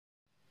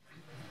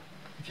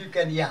If you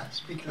can, yeah,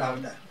 speak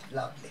louder,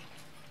 loudly.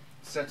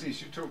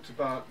 Satish, you talked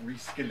about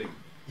reskilling.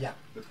 Yeah.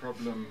 The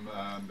problem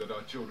that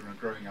our children are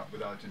growing up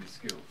without any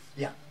skills.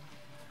 Yeah.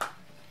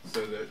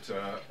 So that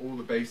all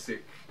the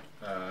basic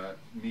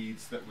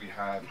needs that we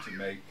have to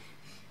make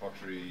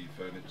pottery,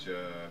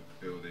 furniture,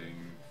 building,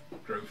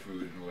 grow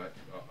food and all that,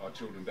 our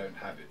children don't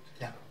have it.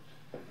 Yeah.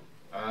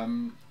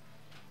 I'm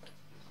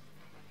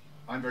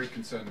very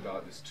concerned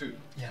about this too,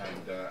 Yeah.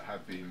 and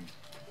have been.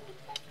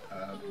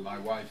 My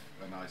wife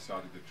and I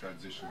started the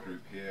transition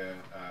group here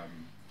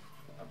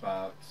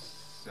about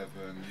 7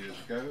 years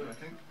ago, I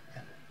think.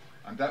 Yeah.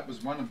 And that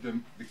was one of the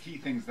key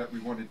things that we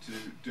wanted to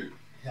do,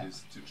 Yeah.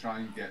 is to try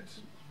and get,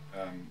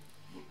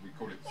 we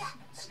call it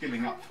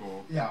skilling up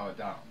for Yeah. power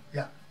down.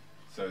 Yeah.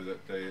 So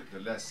that the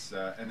less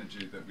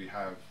energy that we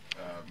have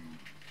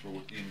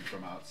brought in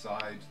from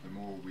outside, the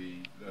more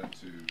we learn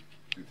to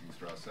do things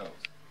for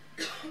ourselves.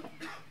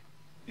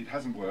 It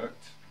hasn't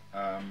worked.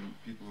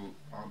 People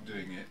aren't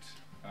doing it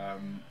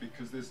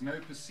because there's no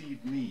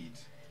perceived need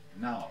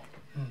now.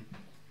 Mm.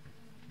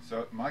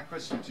 So my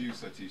question to you,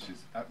 Satish,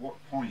 is at what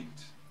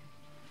point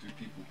do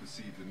people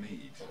perceive the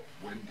need?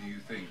 When do you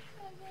think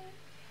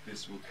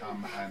this will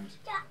come, and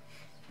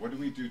what do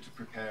we do to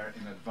prepare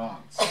in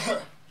advance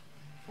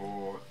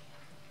for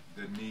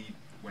the need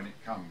when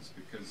it comes?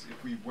 Because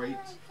if we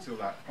wait till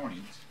that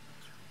point,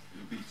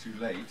 it'll be too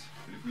late.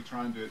 But if we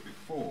try and do it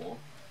before,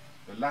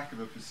 the lack of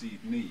a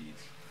perceived need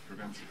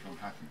prevents it from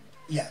happening.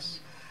 Yes.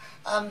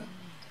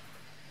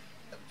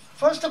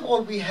 First of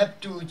all, we have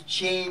to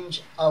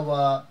change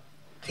our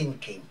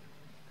thinking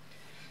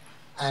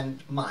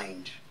and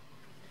mind.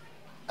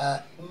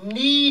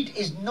 Need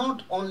is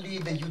not only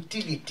the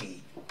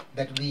utility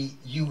that we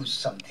use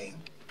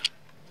something.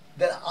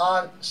 There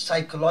are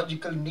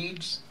psychological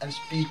needs and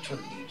spiritual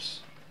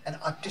needs and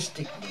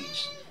artistic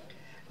needs.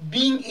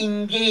 Being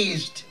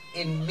engaged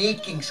in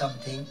making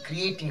something,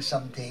 creating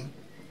something,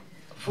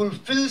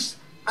 fulfills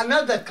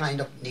another kind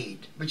of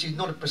need, which is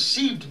not a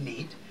perceived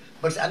need,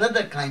 but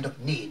another kind of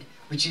need,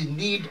 which is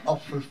need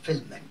of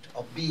fulfillment,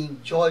 of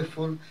being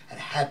joyful and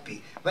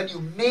happy. When you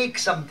make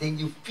something,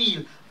 you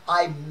feel,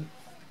 I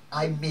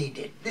made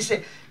it. This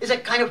is a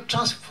kind of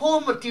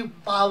transformative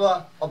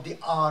power of the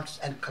arts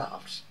and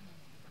crafts.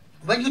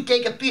 When you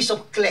take a piece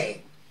of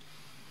clay,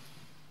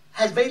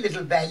 has very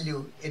little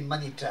value in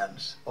money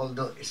terms,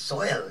 although it's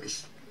soil,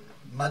 it's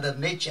Mother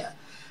Nature,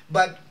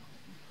 but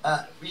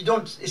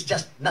it's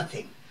just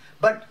nothing.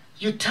 But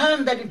you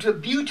turn that into a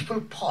beautiful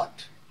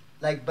pot,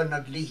 like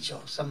Bernard Leach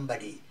or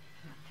somebody,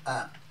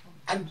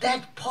 and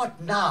that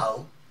pot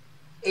now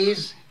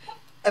is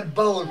a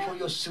bowl for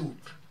your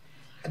soup,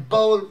 a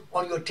bowl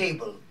on your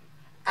table,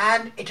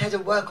 and it has a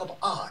work of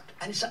art,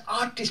 and it's an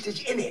artist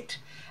is in it,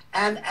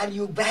 and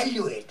you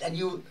value it, and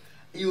you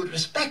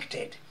respect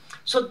it.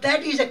 So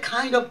that is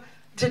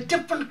it's a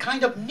different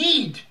kind of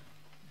need,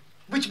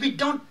 which we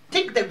don't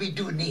think that we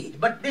do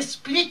need, but this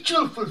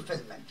spiritual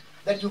fulfillment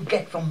that you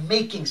get from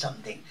making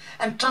something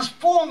and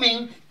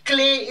transforming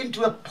clay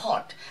into a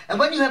pot. And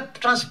when you have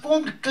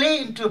transformed clay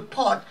into a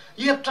pot,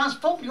 you have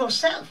transformed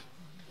yourself.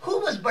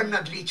 Who was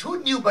Bernard Leach?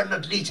 Who knew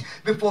Bernard Leach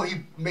before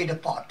he made a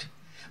pot?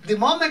 The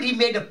moment he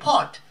made a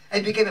pot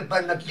and became a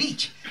Bernard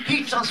Leach,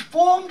 he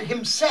transformed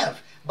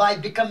himself by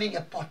becoming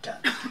a potter.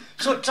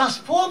 So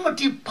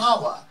transformative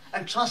power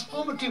and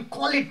transformative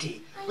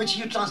quality, which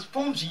you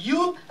transforms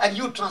you and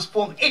you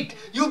transform it.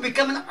 You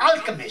become an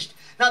alchemist.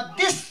 Now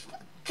this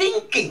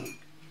thinking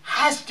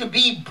has to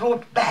be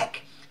brought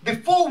back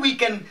before we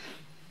can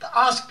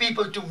ask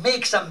people to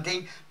make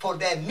something for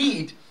their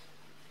need,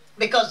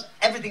 because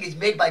everything is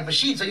made by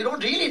machines, so you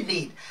don't really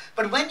need.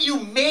 But when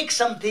you make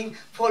something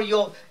for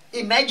your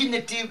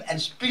imaginative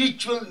and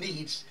spiritual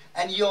needs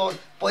and your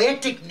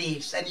poetic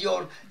needs and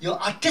your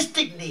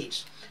artistic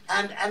needs,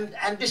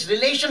 and this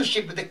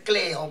relationship with the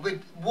clay or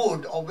with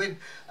wood or with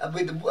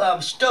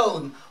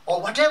stone or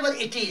whatever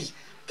it is,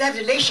 that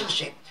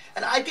relationship.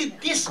 And I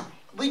think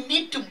we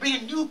need to bring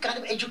a new kind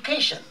of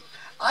education.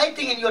 I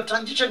think in your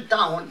transition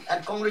town,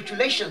 and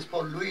congratulations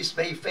for Louis,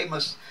 very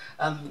famous,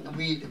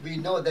 we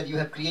know that you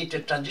have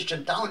created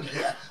transition town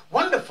here.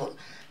 Wonderful.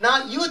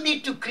 Now you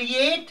need to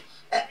create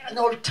an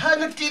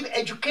alternative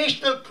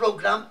educational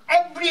program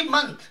every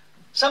month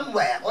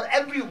somewhere, or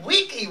every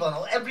week even,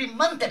 or every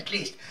month at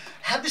least.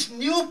 Have this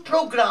new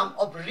program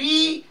of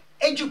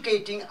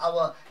re-educating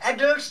our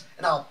adults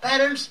and our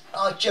parents,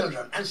 our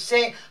children, and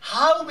say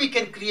how we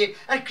can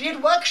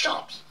create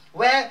workshops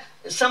where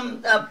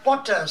some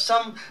potters,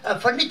 some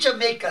furniture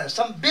makers,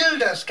 some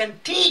builders can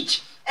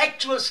teach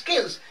actual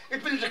skills.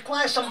 It will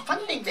require some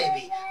funding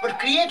maybe, but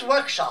create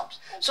workshops.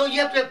 So you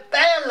have to have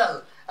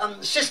parallel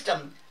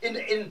system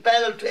in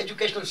parallel to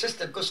educational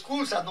system, because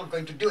schools are not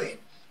going to do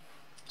it.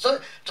 So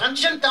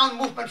transition town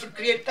movement should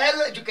create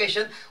parallel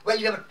education where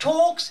you have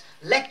talks,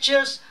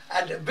 lectures,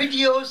 and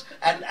videos,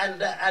 and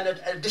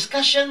a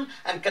discussion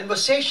and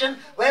conversation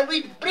where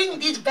we bring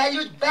these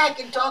values back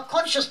into our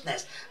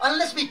consciousness.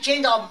 Unless we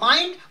change our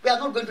mind, we are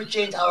not going to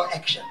change our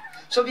action.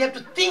 So we have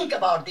to think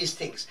about these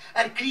things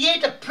and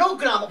create a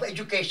program of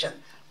education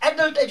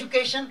adult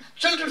education,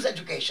 children's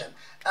education,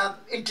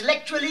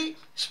 intellectually,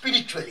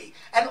 spiritually,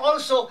 and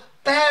also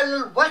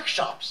parallel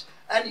workshops.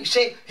 And you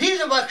say, here's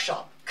a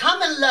workshop,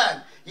 come and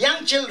learn.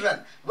 Young children,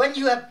 when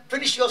you have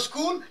finished your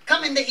school,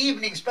 come in the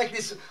evenings, especially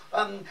these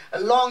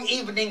long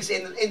evenings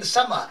in the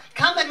summer.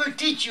 Come and we'll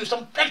teach you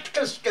some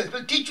practical skills.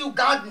 We'll teach you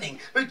gardening.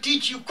 We'll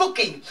teach you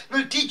cooking.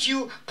 We'll teach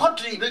you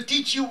pottery. We'll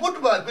teach you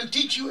woodwork. We'll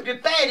teach you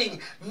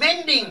repairing,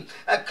 mending,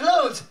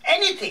 clothes,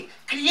 anything.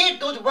 Create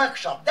those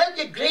workshops. That'll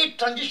be a great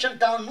transition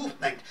town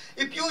movement.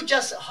 If you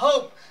just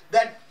hope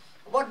that,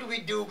 what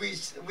do?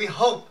 We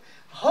hope.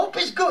 Hope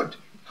is good.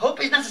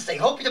 Hope is necessary.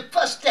 Hope is the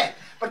first step.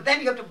 But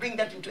then you have to bring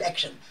that into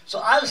action. So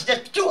I'll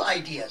suggest two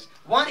ideas.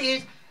 One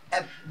is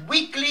a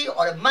weekly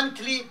or a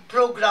monthly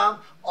program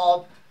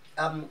of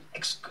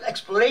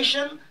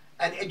exploration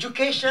and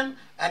education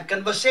and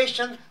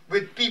conversation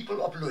with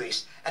people of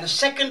Lewis. And a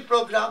second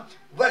program,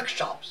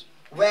 workshops,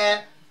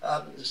 where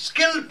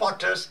skilled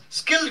potters,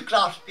 skilled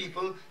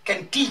craftspeople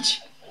can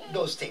teach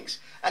those things.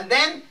 And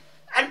then,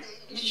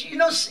 you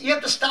know, you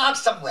have to start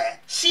somewhere.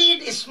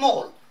 Seed is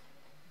small.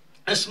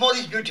 And small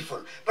is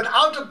beautiful, but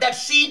out of that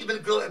seed will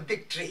grow a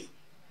big tree.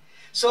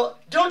 So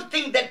don't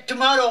think that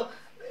tomorrow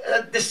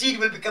the seed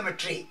will become a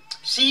tree.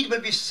 Seed will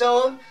be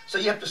sown, so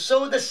you have to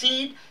sow the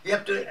seed, you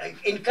have to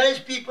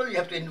encourage people, you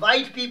have to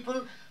invite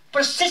people,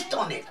 persist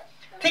on it.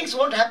 Things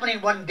won't happen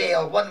in one day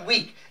or 1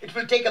 week. It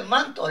will take a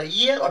month or a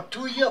year or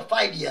 2 years or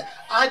 5 years.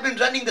 I've been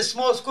running the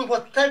small school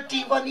for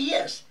 31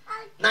 years.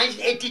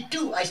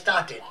 1982 I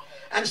started.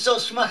 And so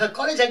Schumacher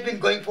College has been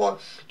going for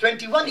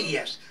 21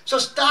 years. So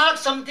start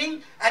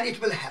something and it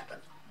will happen.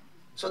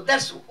 So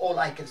that's all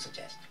I can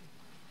suggest.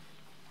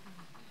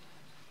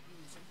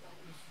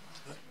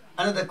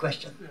 Another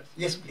question.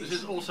 Yes, please. This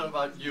is also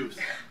about youth.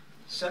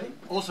 Sorry?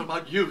 Also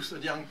about youth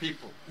and young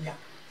people. Yeah.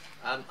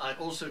 And I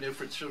also knew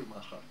Fritz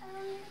Schumacher.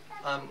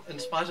 In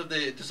spite of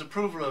the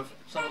disapproval of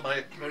some of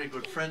my very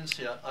good friends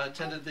here, I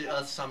attended the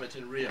Earth Summit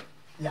in Rio.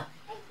 Yeah.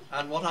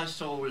 And what I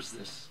saw was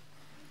this.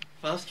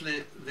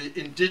 Firstly, the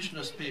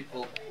indigenous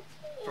people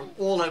from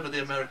all over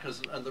the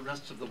Americas and the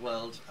rest of the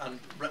world, and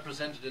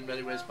represented in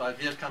many ways by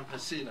Via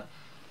Campesina,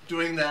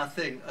 doing their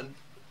thing and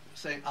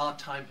saying our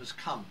time has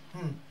come.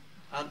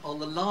 And on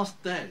the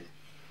last day,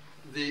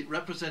 the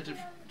representative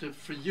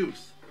for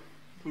youth,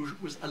 who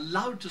was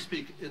allowed to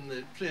speak in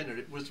the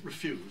plenary, was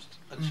refused.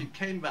 And she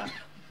came back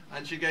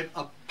and she gave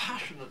a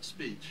passionate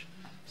speech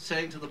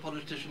saying to the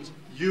politicians,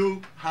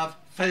 you have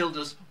failed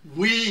us,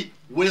 we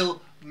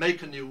will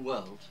make a new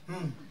world.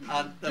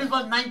 And this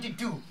was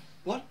 92.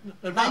 What?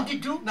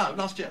 92? No,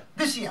 last year.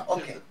 This year,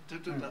 okay.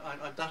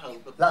 I'm that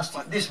old. But Last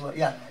year, this one,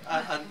 yeah.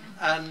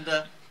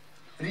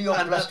 Rio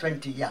plus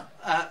 20, yeah.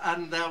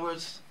 And there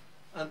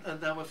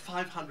were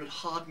 500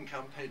 hardened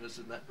campaigners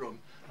in that room,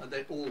 and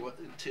they all were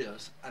in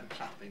tears and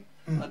clapping.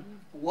 And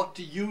what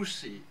do you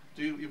see?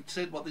 You've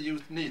said what the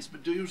youth needs,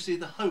 but do you see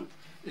the hope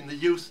in the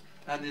youth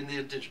and in the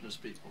indigenous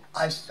people?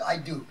 I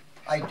do.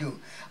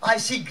 I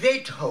see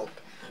great hope.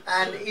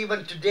 And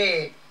even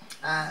today,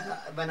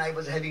 when I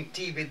was having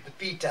tea with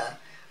Peter,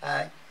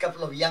 a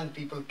couple of young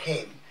people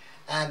came,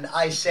 and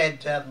I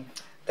said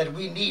that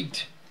we need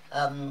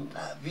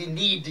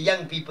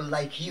young people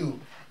like you.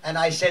 And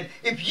I said,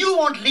 if you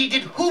won't lead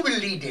it, who will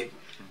lead it?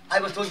 I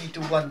was talking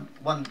to one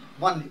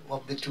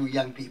of the two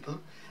young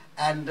people,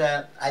 and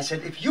I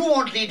said, if you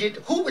won't lead it,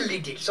 who will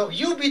lead it? So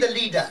you be the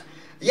leader,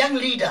 young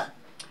leader.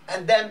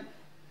 And then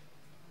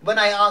when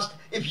I asked,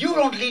 if you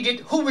don't lead it,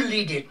 who will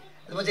lead it?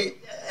 There was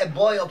a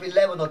boy of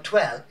 11 or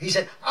 12. He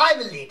said, I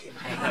will lead it.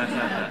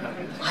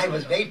 I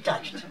was very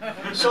touched.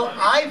 So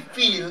I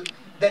feel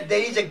that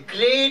there is a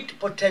great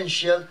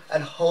potential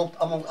and hope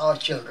among our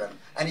children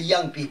and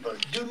young people.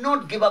 Do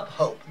not give up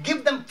hope.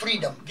 Give them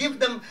freedom. Give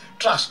them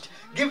trust.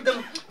 Give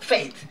them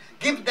faith.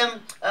 Give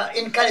them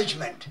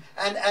encouragement.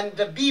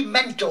 And be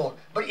mentor,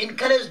 but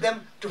encourage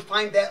them to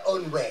find their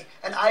own way.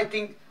 And I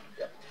think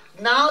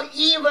now,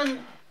 even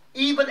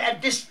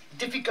at this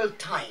difficult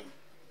time,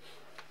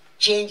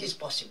 change is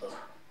possible.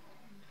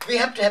 We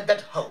have to have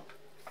that hope.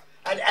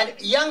 And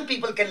young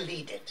people can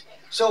lead it.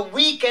 So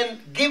we can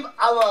give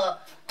our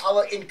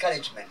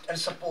encouragement and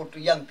support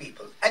to young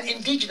people and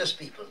indigenous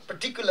people,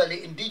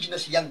 particularly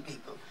indigenous young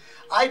people.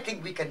 I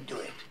think we can do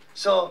it.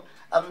 So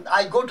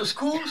I go to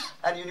schools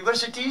and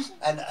universities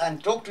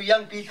and talk to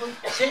young people,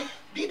 say,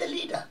 be the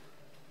leader.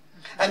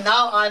 And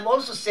now I'm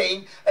also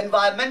saying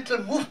environmental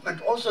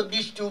movement also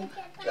needs to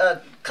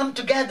come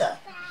together.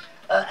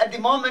 At the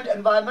moment,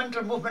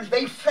 environmental movement is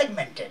very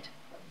fragmented.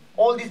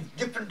 All these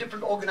different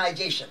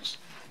organizations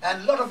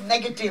and a lot of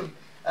negative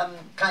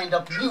kind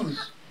of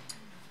news.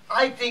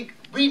 I think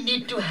we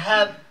need to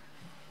have,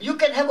 you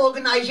can have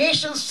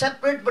organizations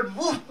separate, but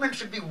movement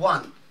should be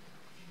one.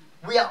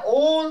 We are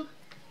all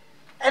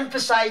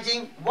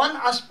emphasizing one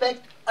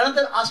aspect,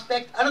 another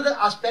aspect,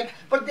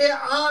 but there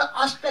are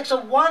aspects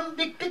of one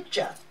big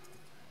picture.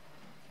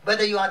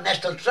 Whether you are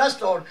National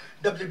Trust or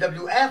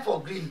WWF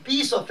or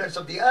Greenpeace or Friends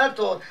of the Earth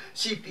or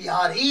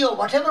CPRE or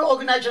whatever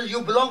organization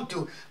you belong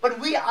to, but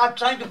we are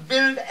trying to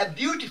build a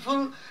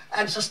beautiful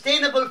and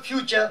sustainable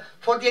future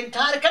for the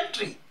entire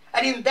country.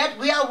 And in that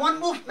we are one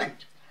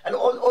movement. And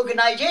all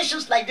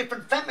organizations like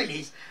different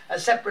families,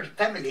 separate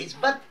families,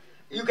 but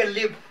you can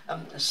live,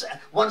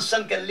 one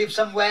son can live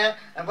somewhere,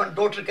 and one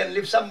daughter can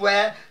live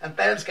somewhere, and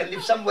parents can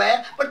live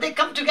somewhere, but they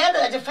come together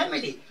as a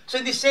family. So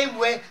in the same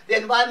way, the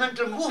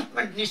environmental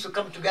movement needs to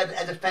come together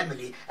as a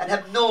family and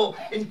have no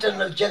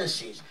internal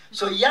jealousies.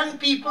 So young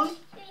people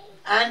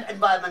and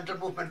environmental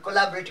movement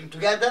collaborating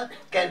together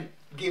can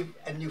give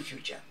a new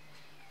future.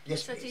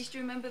 Yes, Satish, please. do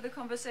you remember the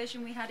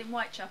conversation we had in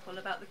Whitechapel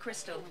about the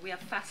crystal? We have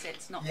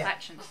facets, not Yeah.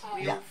 factions. We're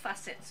Yeah. all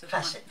facets of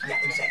Facet, one. yeah,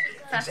 exactly.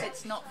 Facets,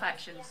 exactly. not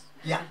factions.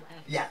 Yeah,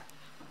 yeah.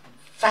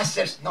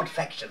 Facets, not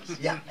factions.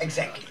 Yeah,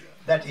 exactly.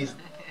 That is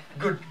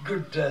good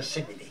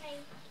simile.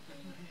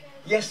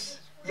 Yes,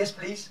 yes,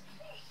 please.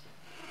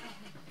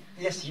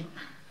 Yes, you.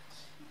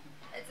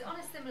 It's on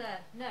a similar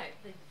note,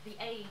 the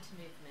aid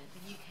movement,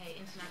 the UK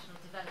international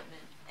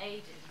development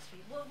aid industry.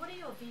 What are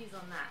your views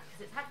on that?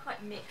 Because it's had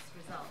quite mixed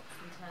results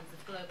in terms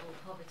of global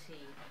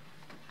poverty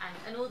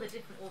and all the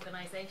different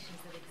organisations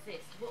that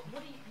exist.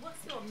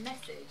 What's your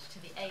message to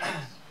the aid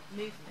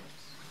movement?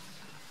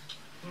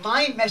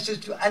 My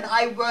message to, and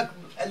I work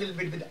a little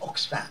bit with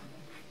Oxfam,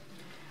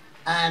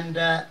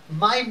 and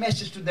my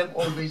message to them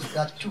always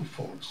are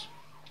twofold.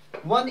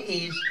 One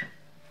is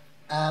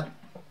that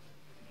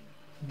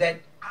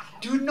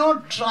do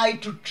not try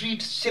to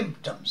treat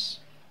symptoms,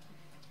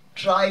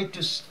 try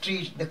to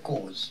treat the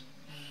cause.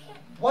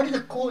 What is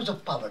the cause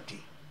of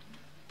poverty?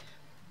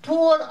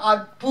 Poor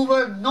are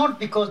poor not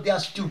because they are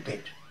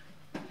stupid.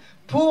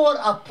 Poor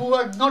are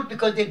poor not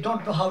because they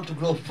don't know how to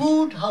grow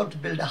food, how to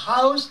build a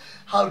house,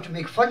 how to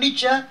make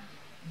furniture.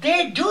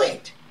 They do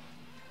it.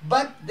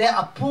 But they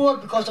are poor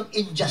because of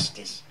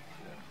injustice.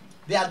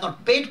 They are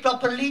not paid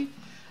properly.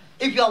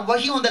 If you are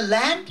working on the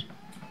land,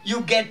 you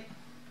get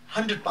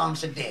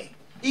 £100 a day,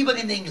 even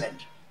in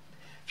England.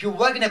 If you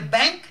work in a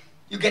bank,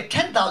 you get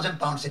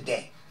 £10,000 a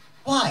day.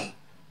 Why?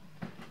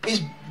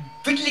 Is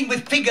fiddling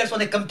with figures on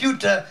a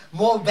computer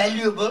more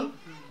valuable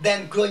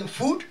than growing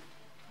food?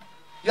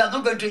 You are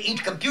not going to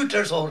eat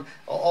computers or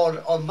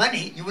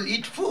money, you will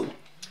eat food.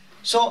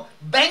 So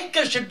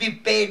bankers should be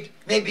paid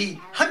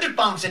maybe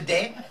 £100 a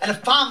day and a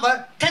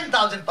farmer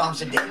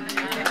 £10,000 a day.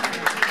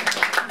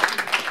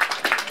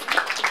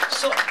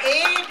 So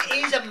aid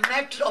is a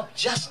matter of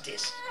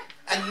justice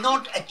and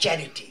not a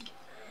charity.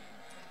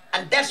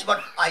 And that's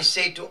what I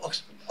say to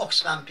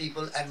Oxfam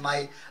people and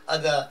my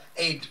other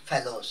aid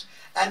fellows.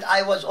 And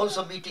I was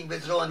also meeting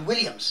with Rowan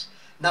Williams,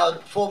 now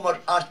former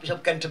Archbishop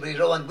of Canterbury,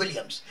 Rowan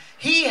Williams.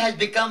 He has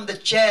become the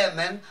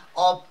chairman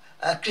of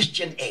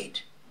Christian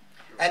Aid.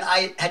 And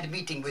I had a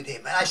meeting with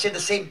him, and I said the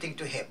same thing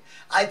to him.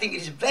 I think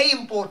it is very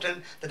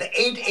important that the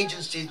aid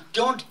agencies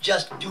don't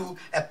just do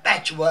a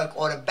patchwork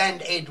or a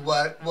band-aid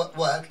work,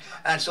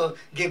 and so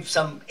give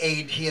some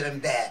aid here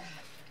and there.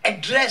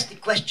 Address the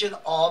question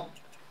of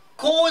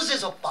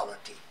causes of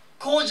poverty.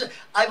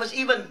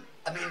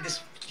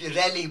 This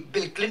rally,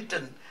 Bill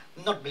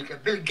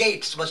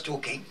Gates was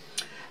talking,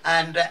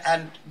 and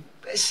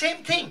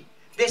same thing.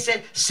 They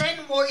said,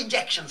 send more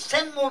injections,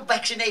 send more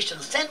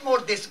vaccinations, send more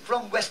this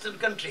from Western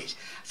countries.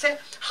 Say,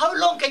 how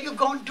long can you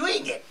go on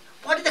doing it?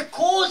 What is the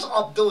cause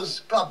of those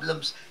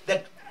problems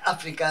that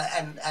Africa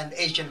and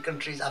Asian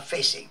countries are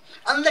facing?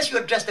 Unless you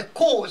address the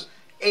cause,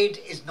 aid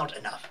is not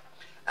enough.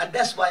 And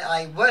that's why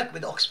I work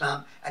with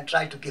Oxfam and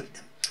try to give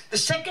them. The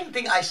second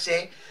thing I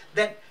say,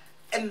 that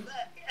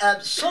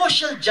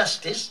social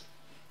justice,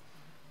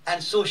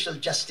 and social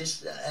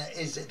justice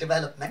is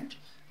development,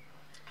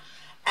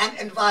 and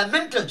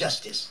environmental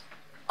justice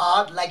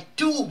are like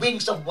two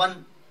wings of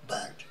one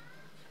bird.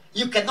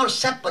 You cannot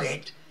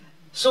separate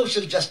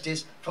social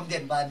justice from the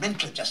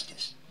environmental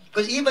justice.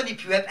 Because even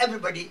if you have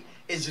everybody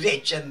is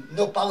rich and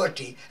no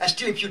poverty, and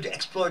still if you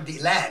exploit the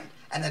land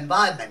and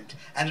environment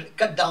and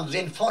cut down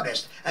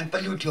rainforest and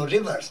pollute your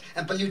rivers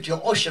and pollute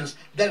your oceans,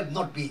 there will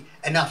not be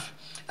enough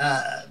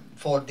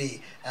for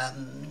the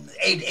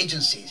aid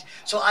agencies.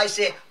 So I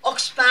say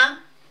Oxfam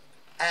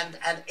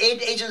and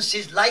aid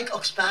agencies like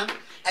Oxfam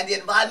and the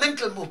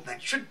environmental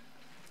movement should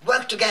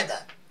work together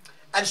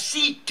and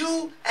see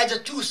two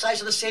sides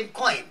of the same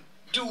coin,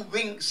 two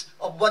wings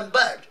of one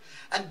bird.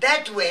 And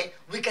that way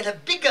we can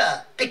have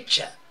bigger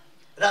picture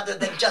rather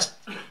than just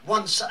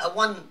one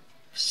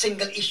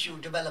single issue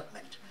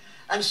development.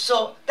 And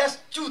so that's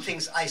two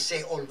things I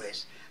say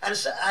always. And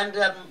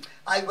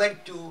I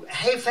went to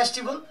Hay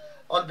Festival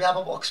on behalf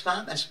of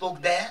Oxfam and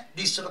spoke there,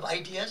 these sort of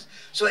ideas.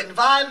 So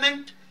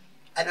environment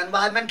and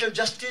environmental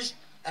justice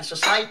and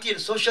society and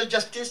social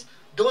justice,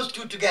 those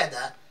two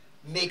together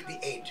make the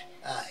aid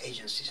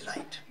agencies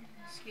right.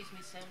 Excuse me,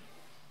 sir.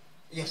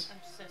 Yes.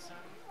 I'm so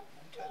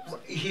sorry.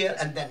 Here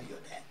and then you're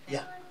there.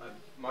 Yeah.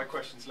 My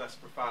question's less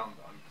profound,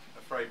 I'm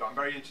afraid, but I'm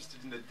very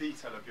interested in the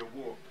detail of your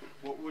walk.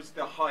 What was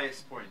the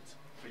highest point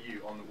for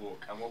you on the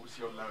walk, and what was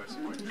your lowest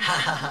point?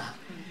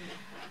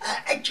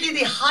 Actually,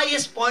 the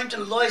highest point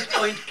and lowest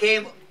point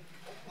came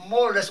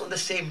more or less on the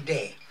same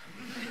day.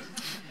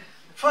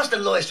 First, the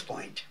lowest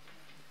point.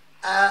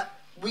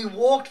 We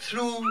walked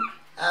through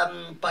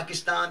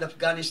Pakistan,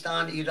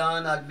 Afghanistan,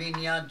 Iran,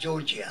 Armenia,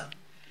 Georgia,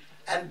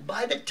 And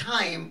by the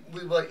time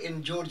we were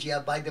in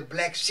Georgia by the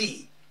Black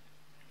Sea,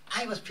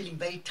 I was feeling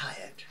very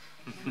tired.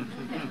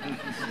 And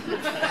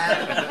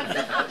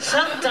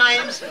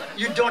sometimes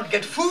you don't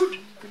get food,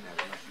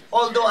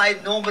 although I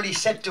normally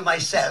said to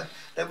myself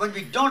that when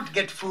we don't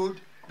get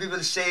food, we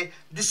will say,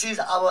 this is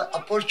our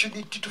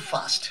opportunity to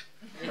fast.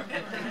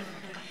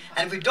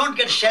 And if we don't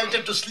get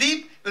shelter to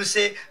sleep, we'll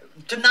say,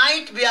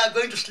 tonight we are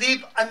going to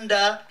sleep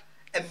under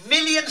a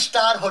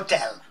 1-million-star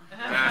hotel.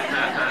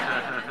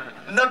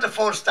 Not a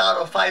 4-star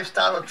or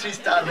 5-star or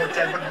 3-star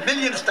hotel, but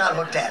 1-million-star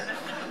hotel.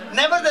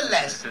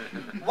 Nevertheless,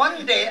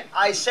 one day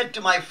I said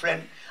to my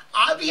friend,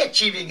 are we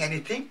achieving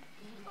anything?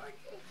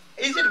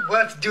 Is it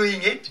worth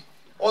doing it?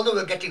 Although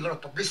we're getting a lot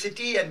of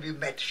publicity, and we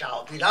met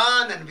Shah of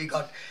Iran, and we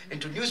got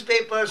into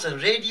newspapers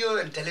and radio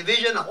and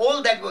television,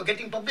 all that, we're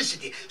getting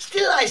publicity.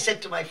 Still, I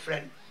said to my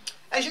friend,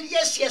 I said,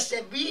 yes,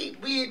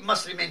 we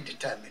must remain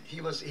determined.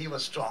 He was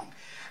strong.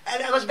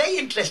 And it was very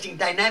interesting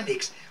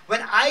dynamics.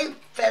 When I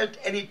felt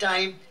any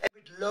time a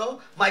bit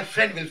low, my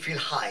friend will feel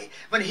high.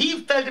 When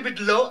he felt a bit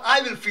low, I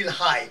will feel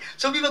high.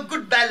 So we were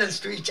good balance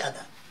to each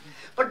other.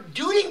 But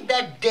during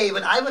that day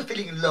when I was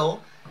feeling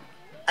low,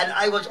 and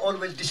I was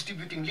always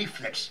distributing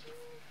leaflets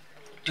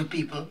to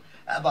people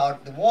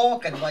about the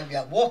walk and why we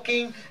are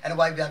walking and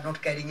why we are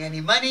not carrying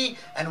any money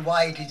and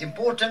why it is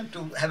important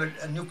to have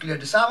a nuclear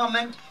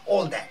disarmament,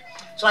 all that.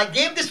 So I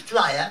gave this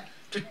flyer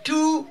to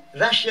 2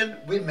 Russian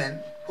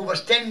women who were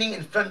standing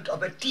in front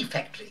of a tea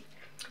factory.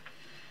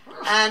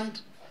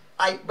 And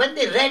when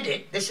they read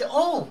it, they said,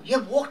 oh, you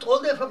have walked all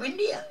the way from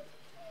India.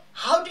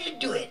 How did you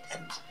do it?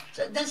 And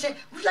so then say,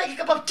 would you like a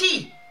cup of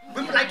tea?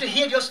 We would like to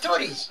hear your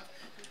stories.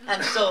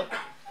 And so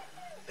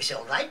we said,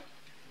 all right,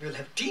 we'll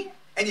have tea.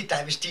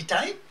 Anytime is tea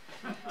time,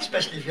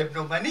 especially if you have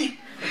no money.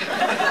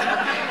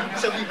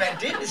 So we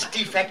went in, this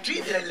tea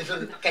factory, there was a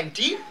little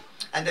canteen,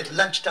 and at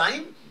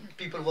lunchtime,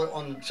 people were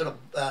on sort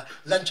of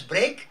lunch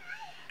break.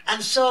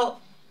 And so,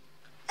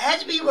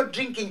 as we were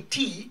drinking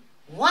tea,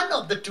 one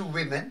of the 2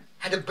 women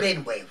had a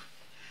brainwave.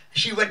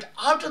 She went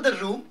out of the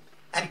room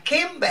and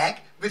came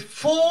back with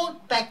 4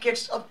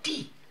 packets of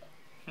tea.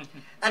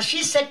 And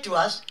she said to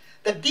us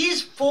that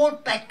these 4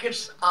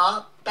 packets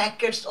are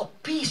packets of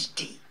peace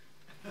tea.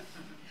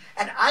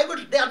 And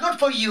they are not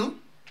for you.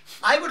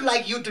 I would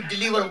like you to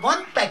deliver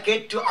 1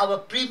 packet to our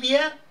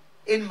premier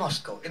in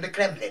Moscow, in the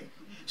Kremlin.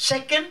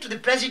 2nd, to the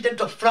President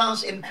of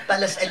France in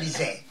Palace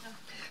Élysée.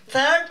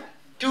 3rd,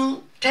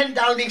 to 10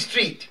 Downing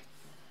Street.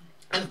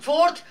 And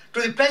 4th,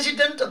 to the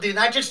President of the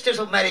United States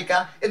of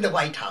America in the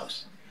White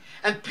House.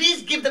 And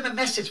please give them a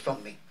message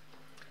from me.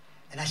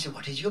 And I said,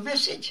 what is your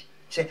message?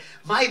 He said,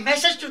 my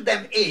message to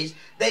them is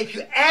that if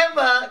you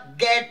ever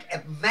get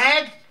a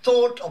mad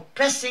thought of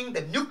pressing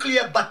the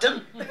nuclear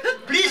button,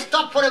 please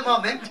stop for a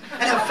moment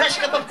and have a fresh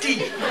cup of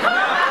tea.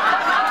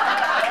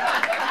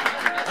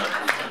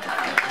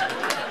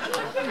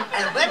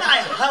 And when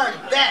I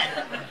heard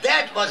that,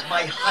 that was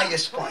my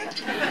highest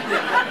point.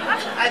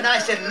 And I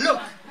said,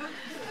 look,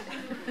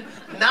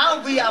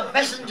 now we are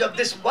messengers of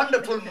this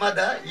wonderful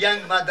mother,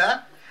 young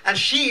mother, and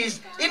she is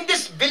in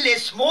this village,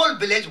 small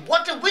village.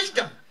 What a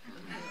wisdom.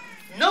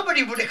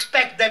 Nobody would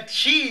expect that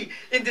she,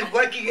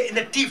 working in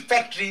a tea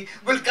factory,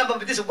 will come up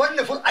with this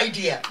wonderful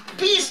idea.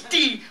 Peace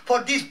tea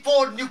for these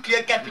 4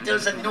 nuclear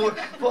capitals and for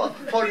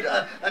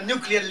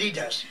nuclear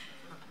leaders.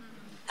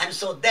 And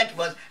so that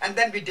was, and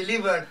then we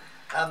delivered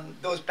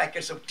those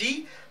packets of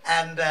tea,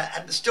 and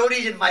the story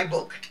is in my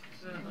book.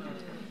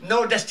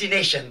 No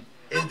Destination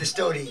is the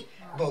story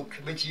book,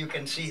 which you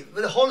can see,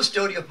 with the whole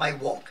story of my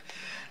walk.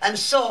 And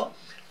so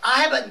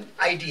I have an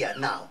idea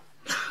now.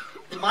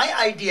 My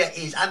idea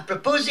is, I'm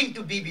proposing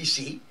to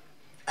BBC,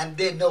 and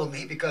they know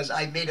me because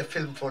I made a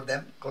film for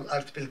them called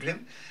Earth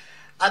Pilgrim.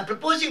 I'm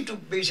proposing to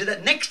BBC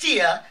that next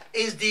year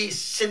is the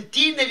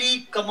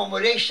centenary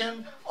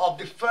commemoration of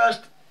the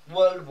First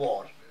World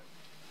War.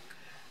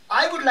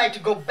 I would like to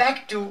go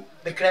back to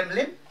the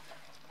Kremlin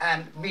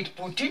and meet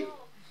Putin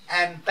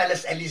and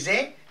Palace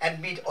Élysée and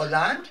meet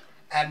Hollande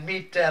and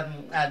meet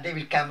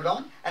David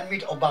Cameron and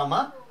meet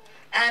Obama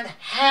and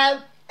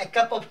have a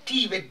cup of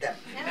tea with them.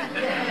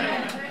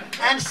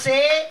 And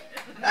say,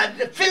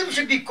 the film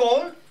should be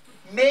called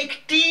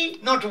Make Tea,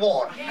 Not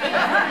War. And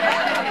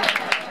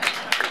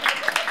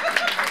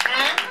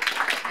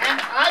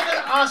I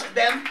will ask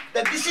them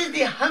that this is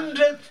the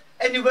 100th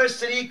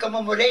anniversary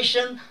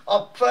commemoration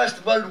of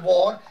First World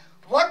War.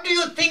 What do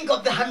you think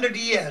of the 100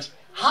 years?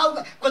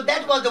 Because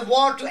that was the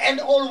war to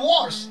end all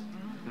wars.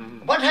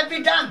 What have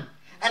we done?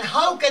 And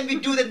how can we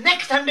do the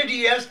next 100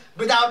 years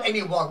without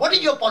any war? What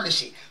is your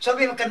policy? So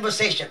we have a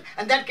conversation,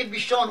 and that can be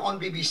shown on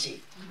BBC.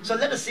 So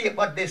let us see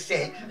what they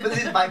say. But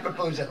this is my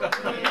proposal.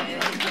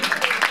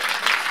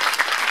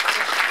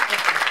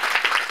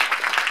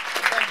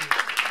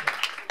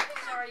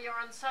 Sorry, you're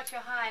on such a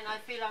high, and I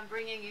feel I'm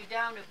bringing you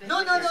down a bit.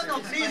 No,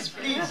 please.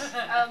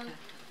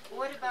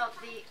 What about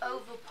the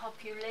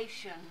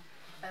overpopulation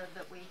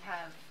that we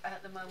have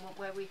at the moment,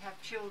 where we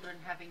have children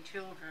having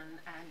children,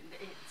 and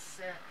it's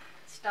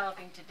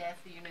starving to death,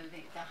 you know,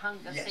 the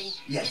hunger thing.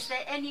 Yes. Is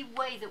there any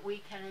way that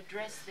we can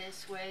address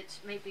this where it's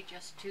maybe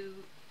just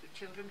too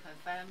children per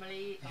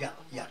family or Yeah.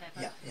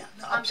 whatever?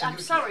 No, I'm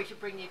absolutely. sorry to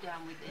bring you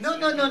down with this.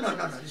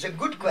 No. It's a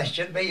good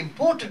question, very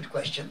important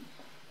question.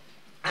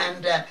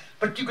 And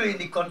particularly in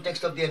the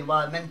context of the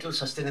environmental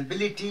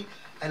sustainability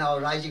and our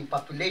rising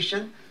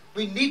population,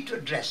 we need to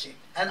address it.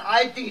 And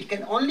I think it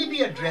can only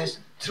be addressed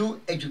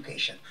through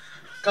education,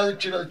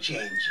 cultural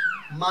change,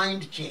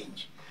 mind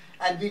change.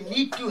 And we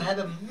need to have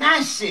a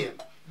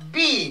massive,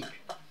 big,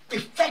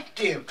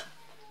 effective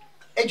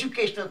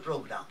educational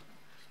program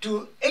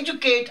to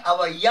educate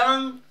our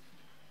young,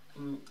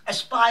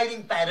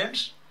 aspiring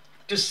parents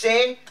to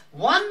say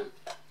one,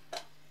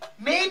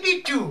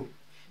 maybe two,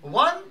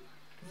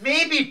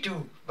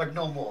 but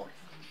no more.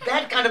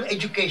 That kind of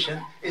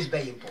education is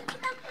very important.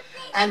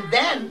 And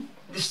then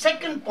the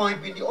second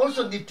point, we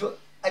also need to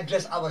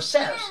address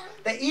ourselves,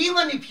 that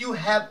even if you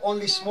have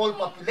only small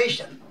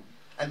population,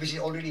 and which is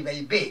already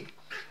very big,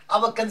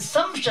 our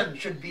consumption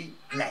should be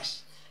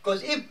less.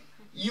 Because if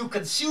you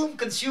consume,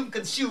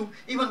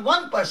 even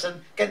one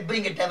person can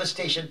bring a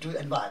devastation to the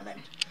environment.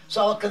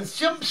 So our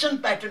consumption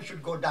pattern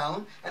should go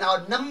down and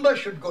our number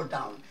should go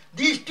down.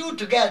 These two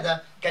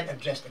together can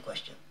address the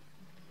question.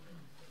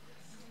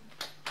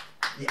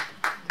 Yeah.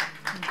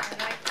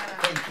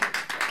 Thank you.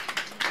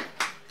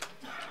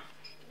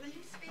 Will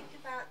you speak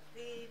about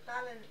the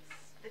balance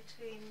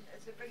between,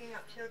 as we're bringing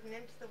up children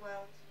into the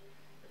world,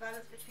 the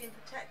balance between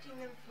protecting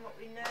them from what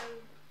we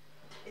know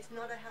is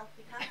not a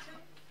healthy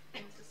pattern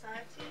in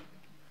society,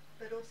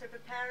 but also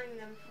preparing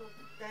them for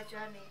their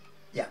journey?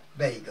 Yeah,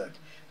 very good.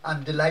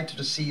 I'm delighted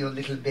to see your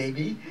little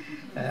baby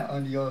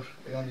on your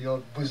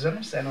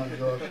bosoms and on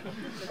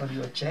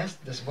your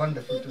chest. That's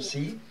wonderful to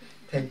see.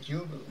 Thank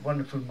you,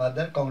 wonderful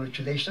mother.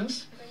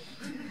 Congratulations.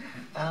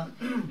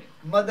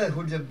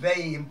 Motherhood is a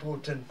very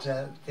important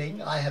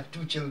thing. I have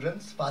 2 children.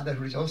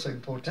 Fatherhood is also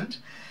important,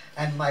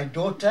 and my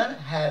daughter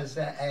has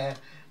a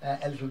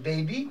little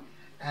baby,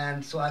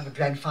 and so I'm a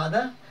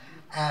grandfather,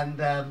 and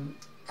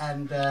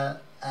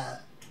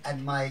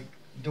my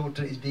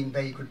daughter is being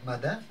very good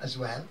mother as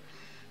well.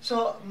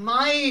 So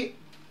my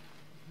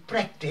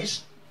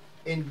practice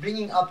in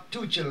bringing up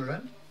 2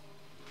 children,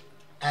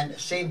 and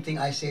same thing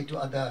I say to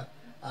other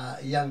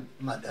young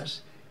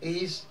mothers,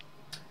 is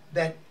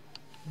that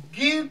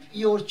give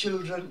your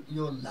children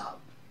your love,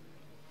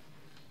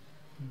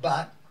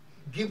 but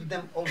give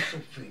them also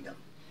freedom.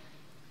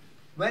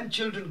 When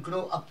children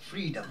grow up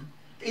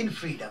in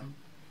freedom,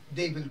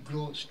 they will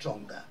grow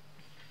stronger.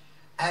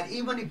 And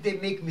even if they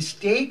make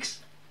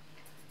mistakes,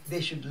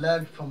 they should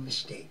learn from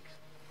mistakes.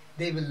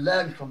 They will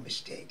learn from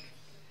mistake.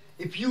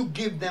 If you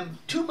give them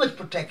too much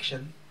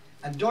protection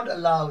and don't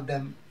allow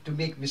them to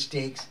make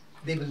mistakes,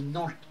 they will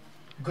not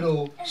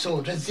grow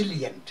so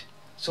resilient,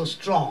 so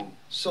strong,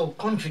 so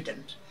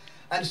confident.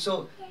 And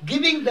so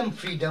giving them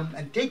freedom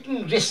and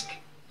taking risk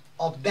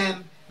of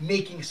them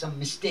making some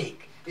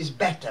mistake is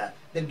better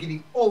than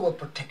giving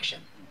overprotection.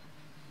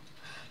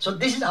 So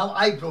this is how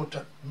I brought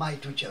up my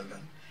 2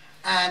 children.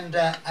 And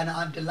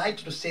I'm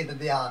delighted to say that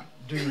they are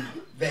doing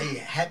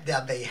they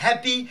are very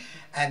happy,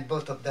 and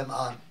both of them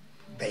are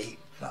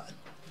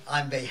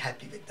I'm very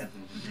happy with them.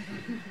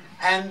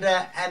 And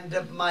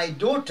my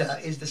daughter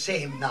is the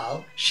same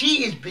now.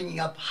 She is bringing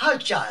up her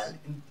child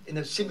in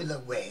a similar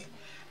way,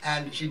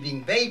 and she's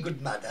being very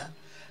good mother.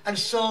 And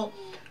so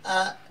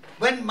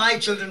when my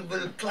children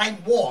will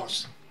climb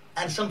walls,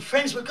 and some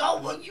friends will go,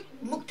 "Oh, well,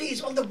 Mukti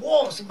is on the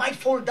walls, he might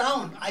fall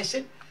down." I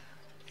said,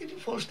 if he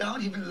falls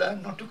down, he will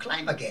learn not to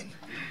climb again.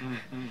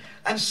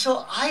 And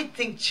so I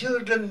think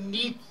children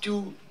need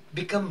to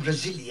become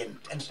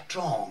resilient and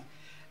strong.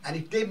 And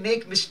if they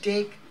make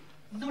mistake,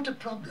 not a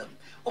problem.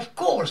 Of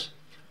course,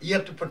 you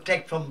have to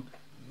protect from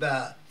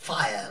the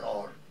fire,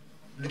 or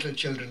little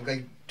children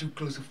going too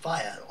close to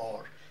fire,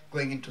 or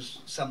going into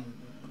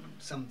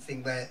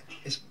something where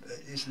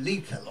is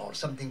lethal or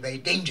something very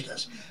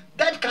dangerous.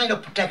 That kind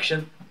of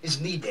protection is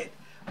needed.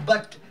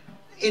 But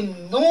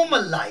in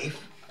normal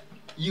life,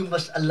 you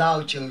must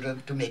allow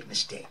children to make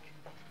mistake.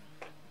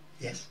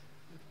 Yes?